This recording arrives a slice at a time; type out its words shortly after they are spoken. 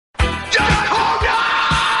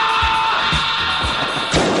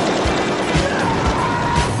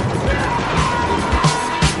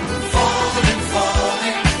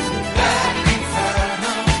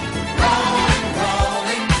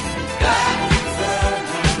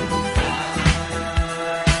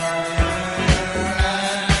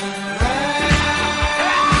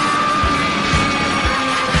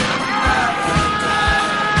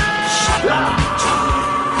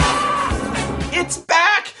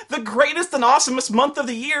the greatest and awesomest month of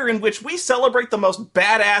the year in which we celebrate the most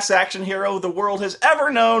badass action hero the world has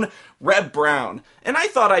ever known, Reb Brown. And I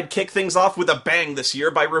thought I'd kick things off with a bang this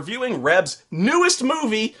year by reviewing Reb's newest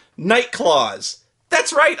movie, Night Claws.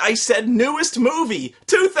 That's right, I said newest movie,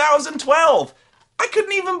 2012. I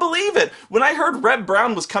couldn't even believe it. When I heard Reb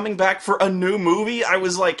Brown was coming back for a new movie, I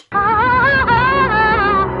was like, I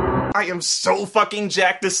am so fucking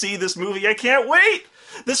jacked to see this movie, I can't wait!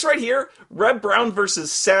 This right here, Reb Brown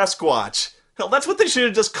versus Sasquatch. Hell, that's what they should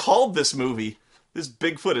have just called this movie. This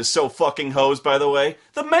Bigfoot is so fucking hosed, by the way.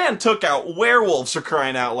 The man took out werewolves, for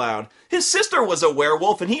crying out loud. His sister was a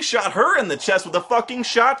werewolf, and he shot her in the chest with a fucking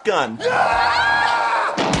shotgun.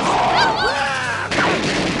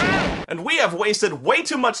 And we have wasted way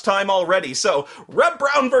too much time already, so Reb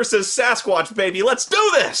Brown versus Sasquatch, baby, let's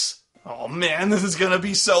do this! Oh man, this is gonna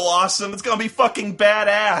be so awesome. It's gonna be fucking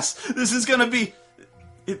badass. This is gonna be...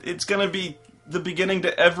 It's gonna be the beginning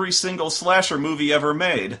to every single slasher movie ever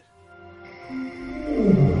made.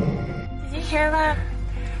 Did you hear that?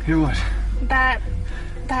 Hear what? That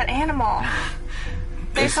animal.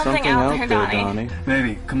 There's something out there, Donnie.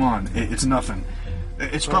 Baby, come on. It's nothing.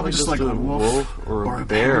 It's probably just like a wolf or a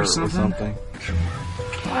bear or something.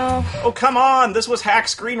 Oh, come on! This was hack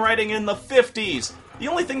screenwriting in the 50s! The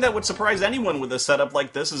only thing that would surprise anyone with a setup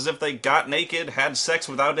like this is if they got naked, had sex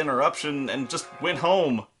without interruption, and just went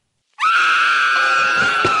home.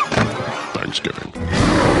 Thanksgiving.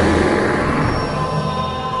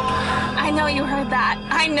 I know you heard that.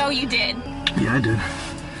 I know you did. Yeah, I did.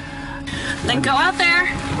 Then go out there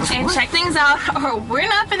and check things out, or we're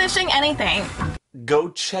not finishing anything. Go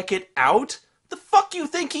check it out? The fuck you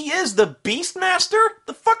think he is, the Beastmaster?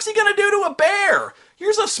 The fuck's he gonna do to a bear?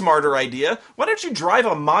 Here's a smarter idea. Why don't you drive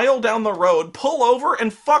a mile down the road, pull over,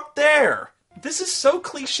 and fuck there? This is so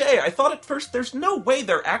cliche. I thought at first there's no way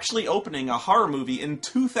they're actually opening a horror movie in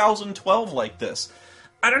 2012 like this.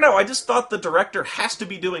 I don't know, I just thought the director has to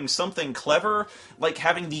be doing something clever, like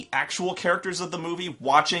having the actual characters of the movie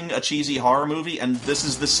watching a cheesy horror movie, and this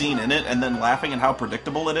is the scene in it, and then laughing at how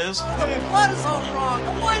predictable it is. What is all wrong?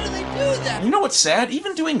 Why do they do that? You know what's sad?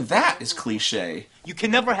 Even doing that is cliche. You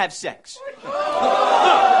can never have sex.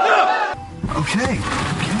 Okay.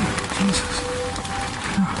 Jesus.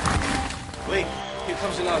 Wait, here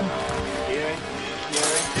comes another. Here.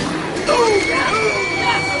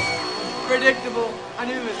 Predictable. I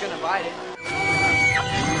knew he was gonna bite it.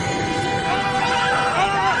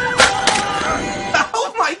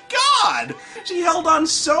 Oh my god! She held on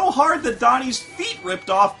so hard that Donnie's feet ripped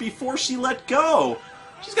off before she let go.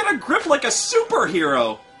 She's got a grip like a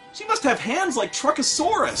superhero. She must have hands like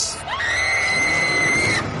Truckosaurus.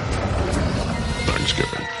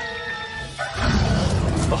 Thanksgiving.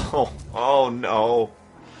 Oh no.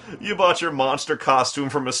 You bought your monster costume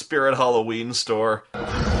from a Spirit Halloween store.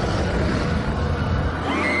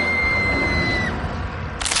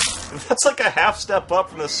 That's like a half step up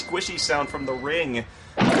from the squishy sound from The Ring.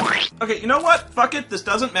 Okay, you know what? Fuck it, this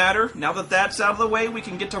doesn't matter. Now that that's out of the way, we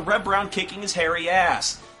can get to Reb Brown kicking his hairy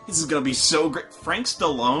ass. This is gonna be so great. Frank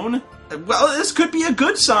Stallone? Well, this could be a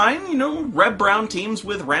good sign. You know, Reb Brown teams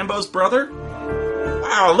with Rambo's brother.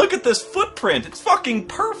 Wow, look at this footprint. It's fucking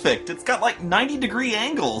perfect. It's got like 90-degree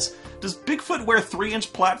angles. Does Bigfoot wear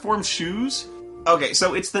 3-inch platform shoes? Okay,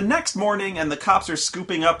 so it's the next morning and the cops are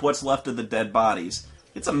scooping up what's left of the dead bodies.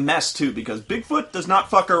 It's a mess, too, because Bigfoot does not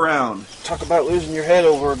fuck around. Talk about losing your head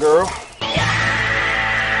over a girl.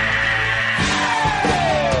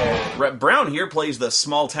 Reb Brown here plays the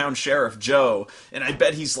small-town Sheriff Joe, and I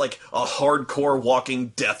bet he's like a hardcore walking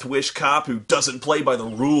death wish cop who doesn't play by the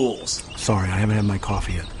rules. Sorry, I haven't had my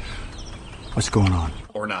coffee yet. What's going on?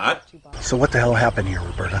 Or not. So what the hell happened here,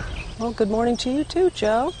 Roberta? Well, good morning to you too,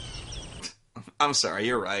 Joe. I'm sorry,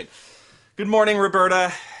 you're right. Good morning,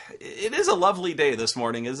 Roberta. It is a lovely day this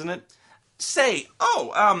morning, isn't it? Say,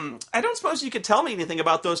 I don't suppose you could tell me anything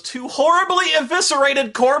about those 2 horribly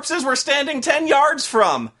eviscerated corpses we're standing 10 yards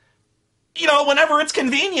from. You know, whenever it's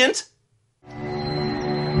convenient.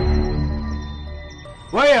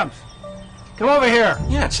 Williams, come over here.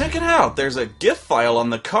 Yeah, check it out. There's a GIF file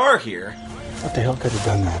on the car here. What the hell could have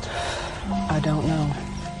done that? I don't know.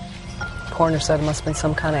 Coroner said it must have been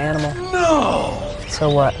some kind of animal. No! So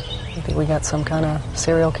what? You think we got some kind of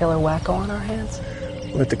serial killer wacko on our hands?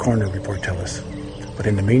 Let the coroner report tell us. But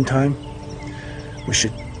in the meantime, we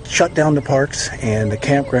should shut down the parks and the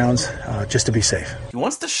campgrounds just to be safe. He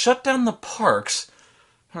wants to shut down the parks?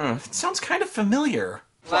 It sounds kind of familiar.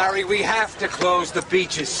 Larry, we have to close the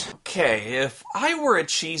beaches. Okay, if I were a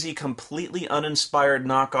cheesy, completely uninspired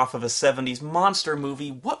knockoff of a 70s monster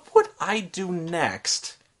movie, what would I do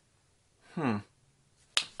next?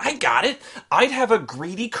 I got it. I'd have a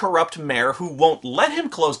greedy, corrupt mayor who won't let him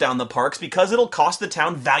close down the parks because it'll cost the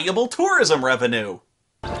town valuable tourism revenue.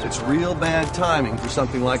 It's real bad timing for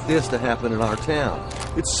something like this to happen in our town.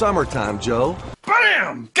 It's summertime, Joe.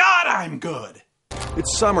 Bam! God, I'm good!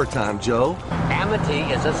 It's summertime, Joe.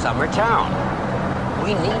 Amity is a summer town.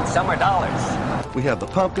 We need summer dollars. We have the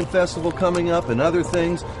Pumpkin Festival coming up and other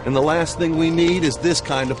things, and the last thing we need is this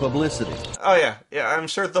kind of publicity. Oh yeah, I'm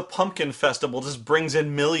sure the Pumpkin Festival just brings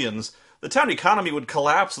in millions. The town economy would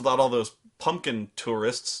collapse without all those pumpkin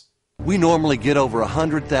tourists. We normally get over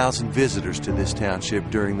 100,000 visitors to this township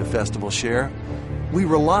during the festival, Sheriff. We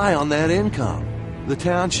rely on that income. The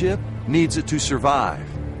township needs it to survive.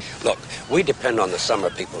 Look, we depend on the summer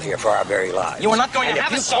people here for our very lives. You are not going to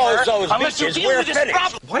have a summer unless you deal with this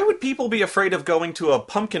problem. Why would people be afraid of going to a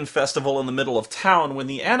pumpkin festival in the middle of town when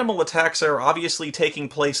the animal attacks are obviously taking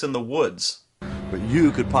place in the woods? But you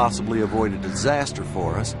could possibly avoid a disaster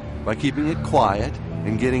for us by keeping it quiet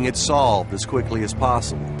and getting it solved as quickly as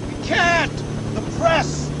possible. We can't! The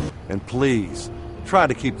press! And please, try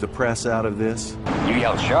to keep the press out of this. You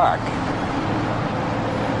yell shark.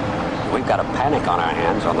 We've got a panic on our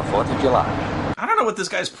hands on the 4th of July. I don't know what this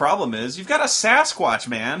guy's problem is. You've got a Sasquatch,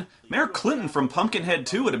 man. Mayor Clinton from Pumpkinhead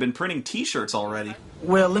 2 would have been printing t-shirts already.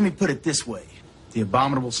 Well, let me put it this way. The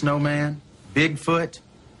abominable snowman, Bigfoot,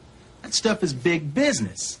 that stuff is big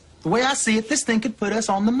business. The way I see it, this thing could put us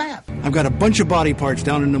on the map. I've got a bunch of body parts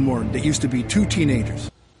down in the morgue that used to be 2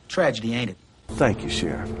 teenagers. Tragedy, ain't it? Thank you,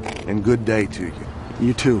 Sheriff. And good day to you.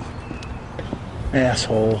 You too.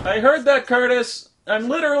 Asshole. I heard that, Curtis. I'm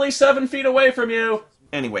literally 7 feet away from you.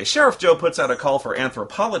 Anyway, Sheriff Joe puts out a call for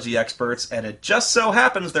anthropology experts, and it just so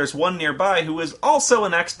happens there's one nearby who is also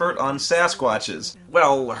an expert on Sasquatches.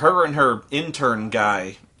 Well, her and her intern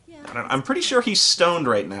guy. I'm pretty sure he's stoned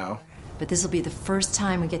right now. But this will be the first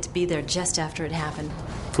time we get to be there just after it happened.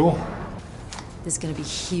 Cool. This is going to be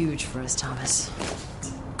huge for us, Thomas.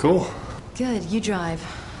 Cool. Good, you drive.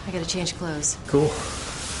 I gotta change clothes. Cool.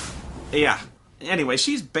 Yeah. Anyway,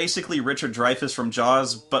 she's basically Richard Dreyfuss from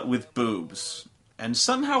Jaws, but with boobs. And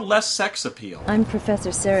somehow less sex appeal. I'm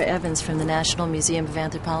Professor Sarah Evans from the National Museum of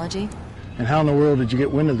Anthropology. And how in the world did you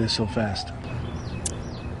get wind of this so fast?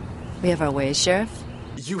 We have our ways, Sheriff.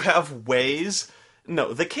 You have ways?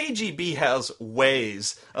 No, the KGB has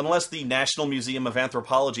ways, unless the National Museum of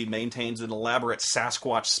Anthropology maintains an elaborate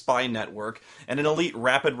Sasquatch spy network and an elite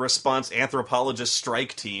rapid response anthropologist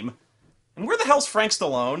strike team. And where the hell's Frank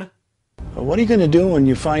Stallone? What are you going to do when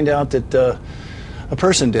you find out that a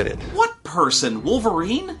person did it? What person?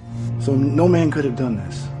 Wolverine? So no man could have done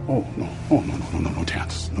this. Oh, no. Oh, no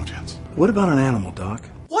chance. No chance. What about an animal, Doc?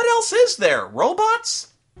 What else is there?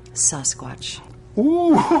 Robots? Sasquatch.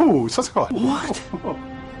 Ooh, Sasquatch. What?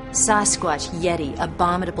 Sasquatch, Yeti,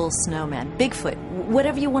 abominable snowman, Bigfoot,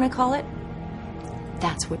 whatever you want to call it.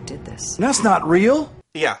 That's what did this. That's not real.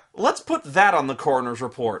 Yeah, let's put that on the coroner's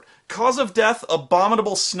report. Cause of death,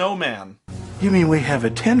 abominable snowman. You mean we have a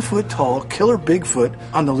 10-foot-tall killer Bigfoot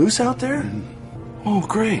on the loose out there? Oh,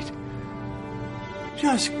 great.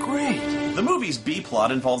 Just great. The movie's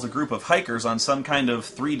B-plot involves a group of hikers on some kind of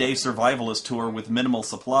 3-day survivalist tour with minimal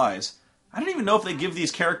supplies. I don't even know if they give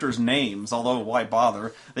these characters names, although why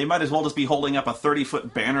bother? They might as well just be holding up a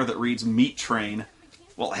 30-foot banner that reads Meat Train.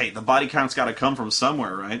 Well, hey, the body count's gotta come from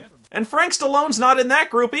somewhere, right? And Frank Stallone's not in that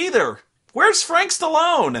group either! Where's Frank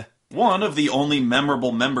Stallone? One of the only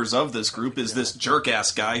memorable members of this group is this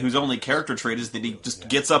jerk-ass guy whose only character trait is that he just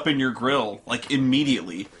gets up in your grill, like,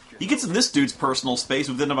 immediately. He gets in this dude's personal space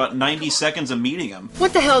within about 90 seconds of meeting him.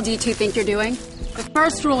 What the hell do you two think you're doing? The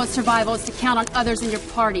first rule of survival is to count on others in your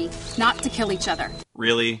party, not to kill each other.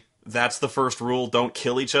 Really? That's the first rule? Don't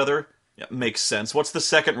kill each other? Yeah, makes sense. What's the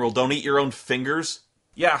second rule? Don't eat your own fingers?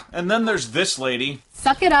 Yeah, and then there's this lady.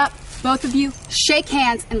 Suck it up, both of you, shake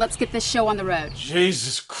hands, and let's get this show on the road.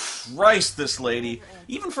 Jesus Christ, this lady.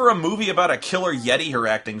 Even for a movie about a killer Yeti, her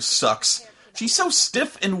acting sucks. She's so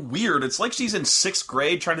stiff and weird, it's like she's in 6th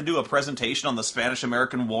grade trying to do a presentation on the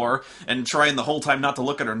Spanish-American War and trying the whole time not to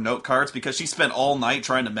look at her note cards because she spent all night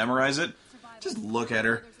trying to memorize it. Just look at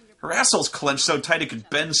her. Her asshole's clenched so tight it could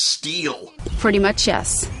bend steel. Pretty much,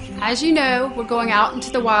 yes. As you know, we're going out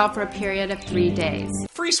into the wild for a period of 3 days.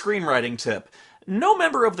 Free screenwriting tip. No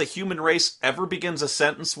member of the human race ever begins a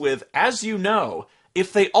sentence with, as you know.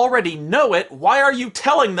 If they already know it, why are you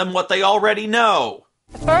telling them what they already know?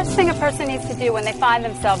 The first thing a person needs to do when they find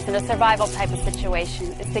themselves in a survival type of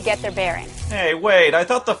situation is to get their bearings. Hey, wait, I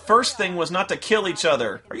thought the first thing was not to kill each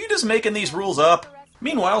other. Are you just making these rules up?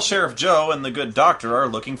 Meanwhile, Sheriff Joe and the good doctor are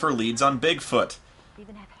looking for leads on Bigfoot.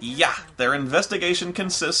 Yeah, their investigation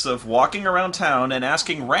consists of walking around town and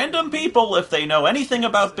asking random people if they know anything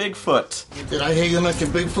about Bigfoot. Did I hear you mention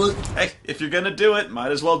Bigfoot? Hey, if you're gonna do it,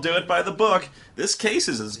 might as well do it by the book. This case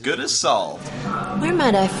is as good as solved. Where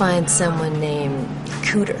might I find someone named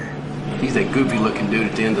Cooter? He's that goofy-looking dude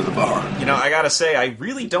at the end of the bar. You know, I gotta say, I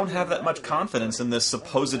really don't have that much confidence in this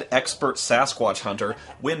supposed expert Sasquatch hunter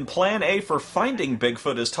when plan A for finding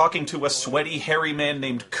Bigfoot is talking to a sweaty, hairy man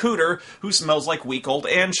named Cooter who smells like week-old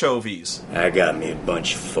anchovies. I got me a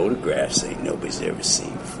bunch of photographs ain't nobody's ever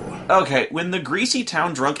seen before. Okay, when the greasy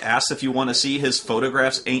town drunk asks if you want to see his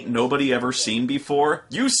photographs ain't nobody ever seen before,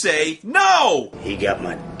 you say no! He got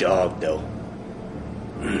my dog, though.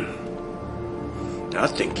 I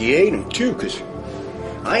think he ate him, too, 'cause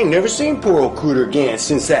I ain't never seen poor old Cooter again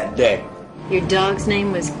since that day. Your dog's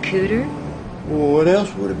name was Cooter? Well, what else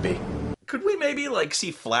would it be? Could we maybe,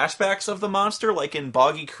 see flashbacks of the monster, like in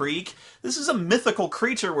Boggy Creek? This is a mythical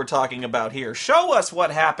creature we're talking about here. Show us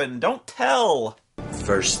what happened, don't tell!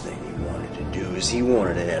 First thing he wanted to do is he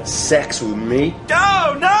wanted to have sex with me.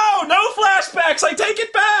 No flashbacks, I take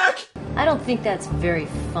it back! I don't think that's very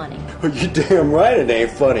funny. You're damn right it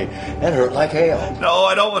ain't funny. That hurt like hell. No,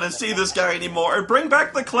 I don't want to see this guy anymore. Bring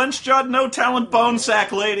back the clenched-jawed, no-talent bone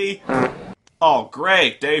sack lady. Oh,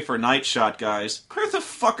 great day for night shot, guys. Where the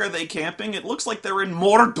fuck are they camping? It looks like they're in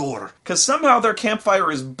Mordor. Because somehow their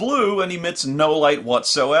campfire is blue and emits no light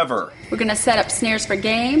whatsoever. We're gonna set up snares for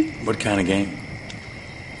game. What kind of game?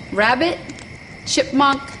 Rabbit,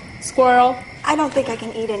 chipmunk, squirrel. I don't think I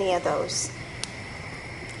can eat any of those.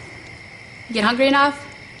 Get hungry enough,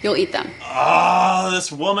 you'll eat them. Ah,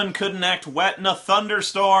 this woman couldn't act wet in a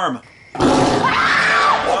thunderstorm.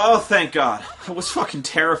 Oh, thank God. I was fucking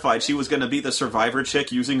terrified she was gonna be the survivor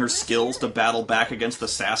chick using her skills to battle back against the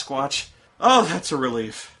Sasquatch. Oh, that's a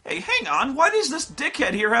relief. Hey, hang on, why does this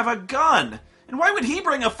dickhead here have a gun? And why would he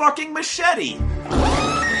bring a fucking machete?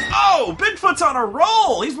 Oh, Bigfoot's on a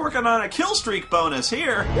roll! He's working on a kill streak bonus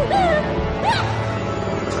here.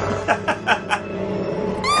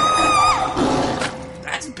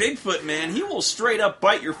 That's Bigfoot, man. He will straight up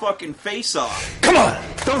bite your fucking face off. Come on!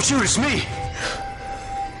 Don't shoot, it's me!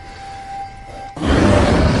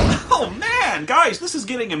 Oh man, guys, this is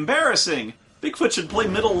getting embarrassing. Bigfoot should play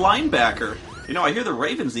middle linebacker. You know, I hear the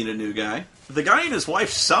Ravens need a new guy. The guy and his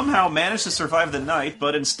wife somehow manage to survive the night,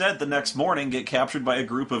 but instead the next morning get captured by a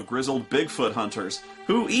group of grizzled Bigfoot hunters,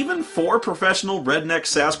 who even for professional redneck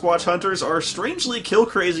Sasquatch hunters are strangely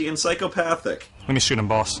kill-crazy and psychopathic. Let me shoot him,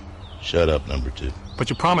 boss. Shut up, number 2. But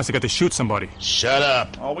you promised I got to shoot somebody. Shut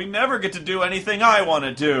up! Oh, we never get to do anything I want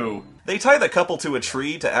to do. They tie the couple to a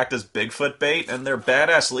tree to act as Bigfoot bait, and their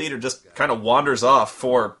badass leader just kind of wanders off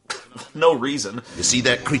for no reason. You see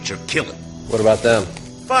that creature, kill it. What about them?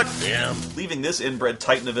 Fuck them. Leaving this inbred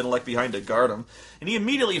titan of intellect behind to guard him, and he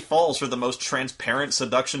immediately falls for the most transparent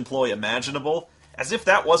seduction ploy imaginable. As if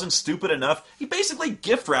that wasn't stupid enough, he basically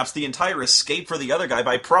gift wraps the entire escape for the other guy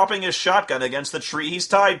by propping his shotgun against the tree he's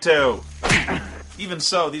tied to. Even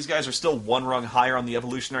so, these guys are still one rung higher on the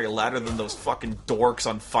evolutionary ladder than those fucking dorks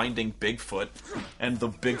on Finding Bigfoot, and The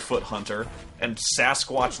Bigfoot Hunter, and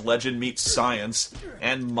Sasquatch Legend Meets Science,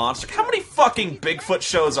 and Monster. How many fucking Bigfoot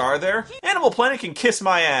shows are there? Animal Planet can kiss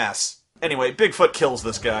my ass. Anyway, Bigfoot kills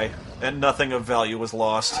this guy, and nothing of value was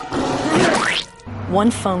lost.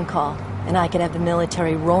 One phone call, and I could have the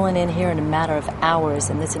military rolling in here in a matter of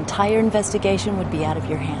hours, and this entire investigation would be out of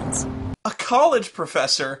your hands. A college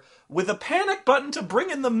professor with a panic button to bring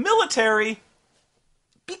in the military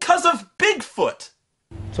because of Bigfoot.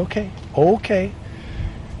 It's okay. Okay.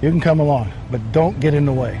 You can come along, but don't get in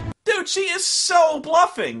the way. Dude, she is so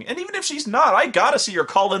bluffing. And even if she's not, I gotta see her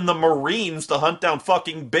call in the Marines to hunt down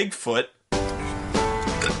fucking Bigfoot.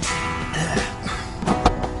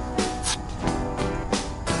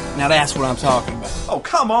 Now that's what I'm talking about. Oh,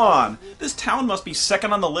 come on! This town must be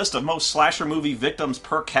second on the list of most slasher movie victims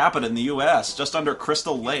per capita in the U.S., just under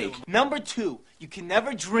Crystal Lake. Number 2, you can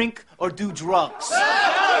never drink or do drugs.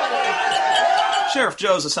 Sheriff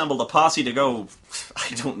Joe's assembled a posse to go,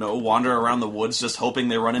 I don't know, wander around the woods just hoping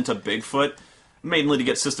they run into Bigfoot, mainly to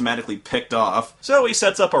get systematically picked off. So he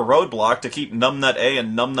sets up a roadblock to keep Numbnut A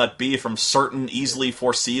and Numbnut B from certain, easily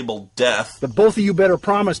foreseeable death. But both of you better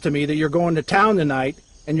promise to me that you're going to town tonight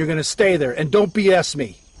and you're going to stay there, and don't BS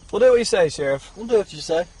me. We'll do what you say, Sheriff. We'll do what you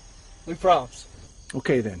say. We promise.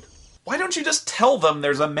 Okay, then. Why don't you just tell them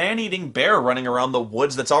there's a man-eating bear running around the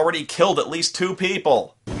woods that's already killed at least 2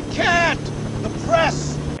 people? You can't! The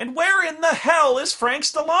press! And where in the hell is Frank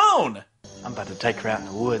Stallone? I'm about to take her out in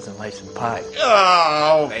the woods and lay some pipe.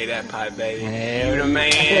 Oh! Lay that pipe, baby. Yeah, the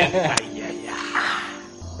man. Yeah.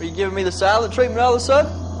 Are you giving me the silent treatment all of a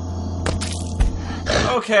sudden?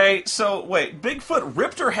 Okay, so wait, Bigfoot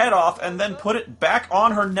ripped her head off and then put it back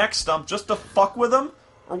on her neck stump just to fuck with him?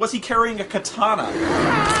 Or was he carrying a katana?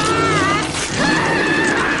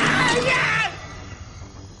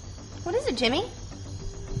 What is it, Jimmy?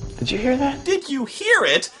 Did you hear that? Did you hear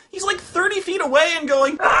it? He's like 30 feet away and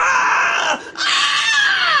going, ah!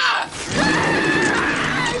 Ah!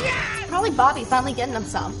 Probably Bobby finally getting him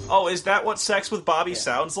some. Oh, is that what sex with Bobby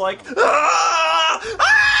sounds like? Ah!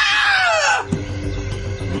 Ah!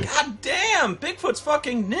 God damn, Bigfoot's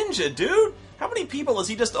fucking ninja, dude. How many people has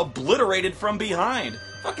he just obliterated from behind?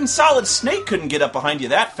 Fucking Solid Snake couldn't get up behind you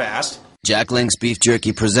that fast. Jack Link's Beef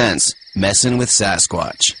Jerky presents Messin' with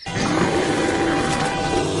Sasquatch.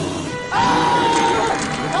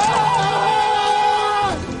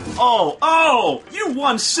 Oh, you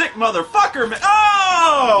one sick motherfucker, man.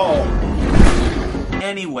 Oh!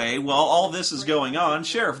 Anyway, while all this is going on,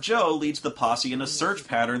 Sheriff Joe leads the posse in a search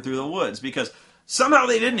pattern through the woods because somehow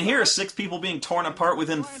they didn't hear 6 people being torn apart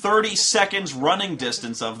within 30 seconds running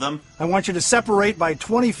distance of them. I want you to separate by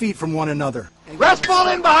 20 feet from one another. Rest fall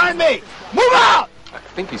in behind me! Move out! I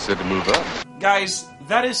think he said to move up. Guys,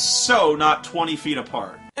 that is so not 20 feet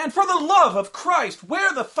apart. And for the love of Christ,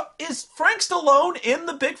 where the is Frank Stallone in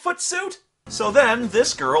the Bigfoot suit? So then,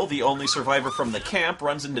 this girl, the only survivor from the camp,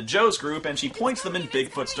 runs into Joe's group and she points them in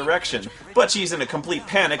Bigfoot's direction. But she's in a complete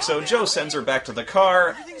panic, so Joe sends her back to the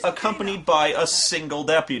car, accompanied by a single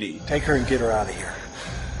deputy. Take her and get her out of here.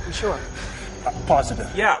 You sure? Positive.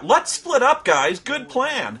 Yeah, let's split up, guys. Good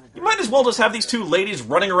plan. You might as well just have these 2 ladies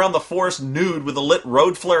running around the forest nude with a lit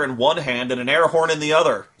road flare in one hand and an air horn in the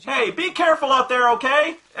other. Hey, be careful out there,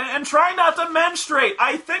 okay? And try not to menstruate.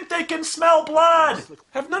 I think they can smell blood.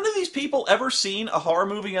 Have none of these people ever seen a horror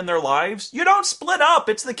movie in their lives? You don't split up.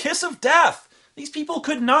 It's the kiss of death. These people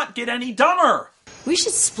could not get any dumber. We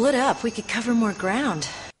should split up. We could cover more ground.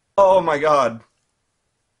 Oh my god.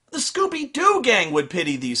 The Scooby-Doo gang would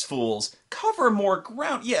pity these fools. Cover more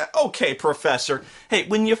ground. Yeah, okay, Professor. Hey,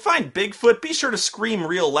 when you find Bigfoot, be sure to scream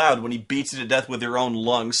real loud when he beats you to death with your own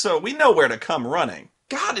lungs, so we know where to come running.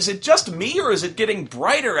 God, is it just me, or is it getting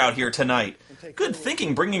brighter out here tonight? Good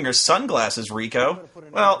thinking bringing your sunglasses, Rico.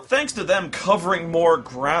 Well, thanks to them covering more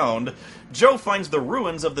ground, Joe finds the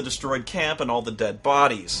ruins of the destroyed camp and all the dead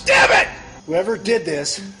bodies. Damn it! Whoever did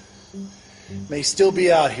this may still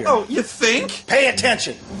be out here. Oh, you think? Pay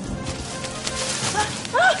attention.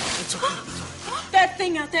 That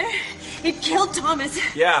thing out there, it killed Thomas.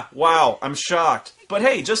 Yeah, wow, I'm shocked. But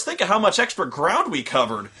hey, just think of how much extra ground we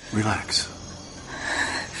covered. Relax.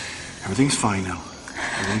 Everything's fine now.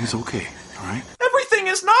 Everything's okay, alright? Everything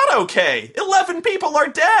is not okay. 11 people are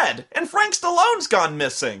dead, and Frank Stallone's gone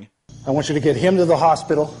missing. I want you to get him to the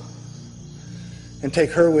hospital and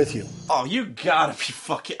take her with you. Oh, you gotta be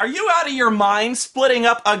fucking... Are you out of your mind splitting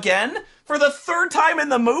up again? For the 3rd time in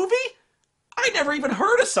the movie? I never even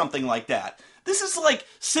heard of something like that. This is like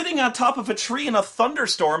sitting on top of a tree in a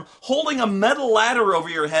thunderstorm, holding a metal ladder over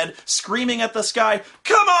your head, screaming at the sky,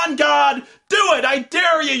 "Come on, God! Do it! I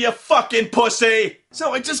dare you, you fucking pussy!"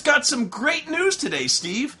 So I just got some great news today,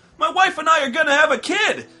 Steve. My wife and I are gonna have a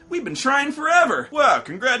kid. We've been trying forever. Wow,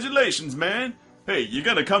 congratulations, man. Hey, you're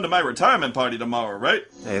gonna come to my retirement party tomorrow, right?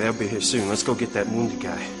 Hey, they'll be here soon. Let's go get that wounded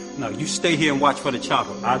guy. No, you stay here and watch for the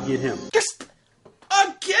chopper. I'll get him. Just...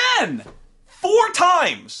 again! 4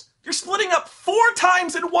 times! You're splitting up 4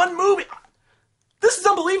 times in one movie! This is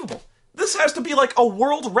unbelievable. This has to be like a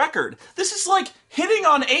world record. This is like hitting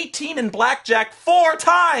on 18 in blackjack 4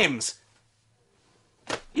 times!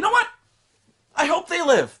 You know what? I hope they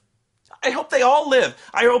live. I hope they all live.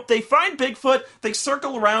 I hope they find Bigfoot, they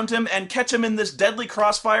circle around him, and catch him in this deadly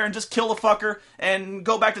crossfire and just kill the fucker, and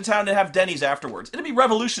go back to town and have Denny's afterwards. It'd be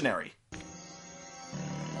revolutionary.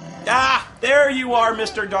 Ah, there you are,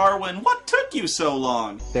 Mr. Darwin. What took you so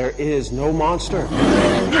long? There is no monster.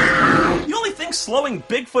 The only thing slowing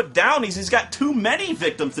Bigfoot down is he's got too many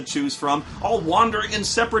victims to choose from, all wandering in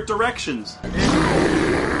separate directions.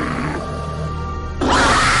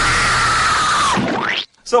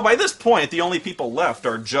 So by this point, the only people left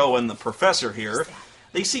are Joe and the Professor here.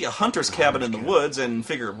 They see a hunter's cabin in the woods and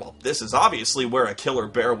figure, well, this is obviously where a killer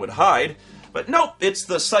bear would hide. But nope, it's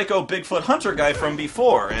the psycho Bigfoot hunter guy from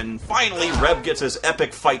before, and finally Reb gets his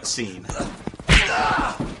epic fight scene.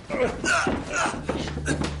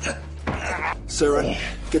 Sarah,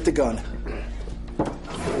 get the gun.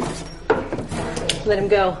 Let him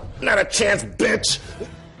go. Not a chance, bitch!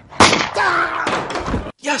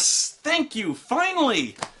 Yes, thank you,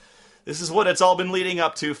 finally! This is what it's all been leading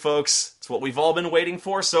up to, folks. It's what we've all been waiting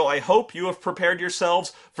for, so I hope you have prepared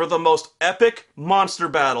yourselves for the most epic monster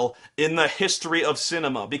battle in the history of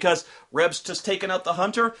cinema. Because Reb's just taken out the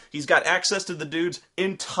hunter, he's got access to the dude's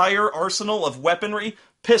entire arsenal of weaponry,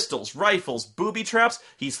 pistols, rifles, booby traps,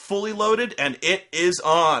 he's fully loaded, and it is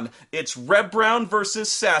on. It's Reb Brown versus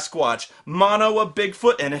Sasquatch, mono a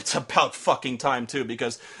Bigfoot, and it's about fucking time too,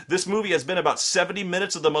 because this movie has been about 70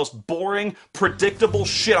 minutes of the most boring, predictable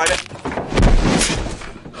shit I've...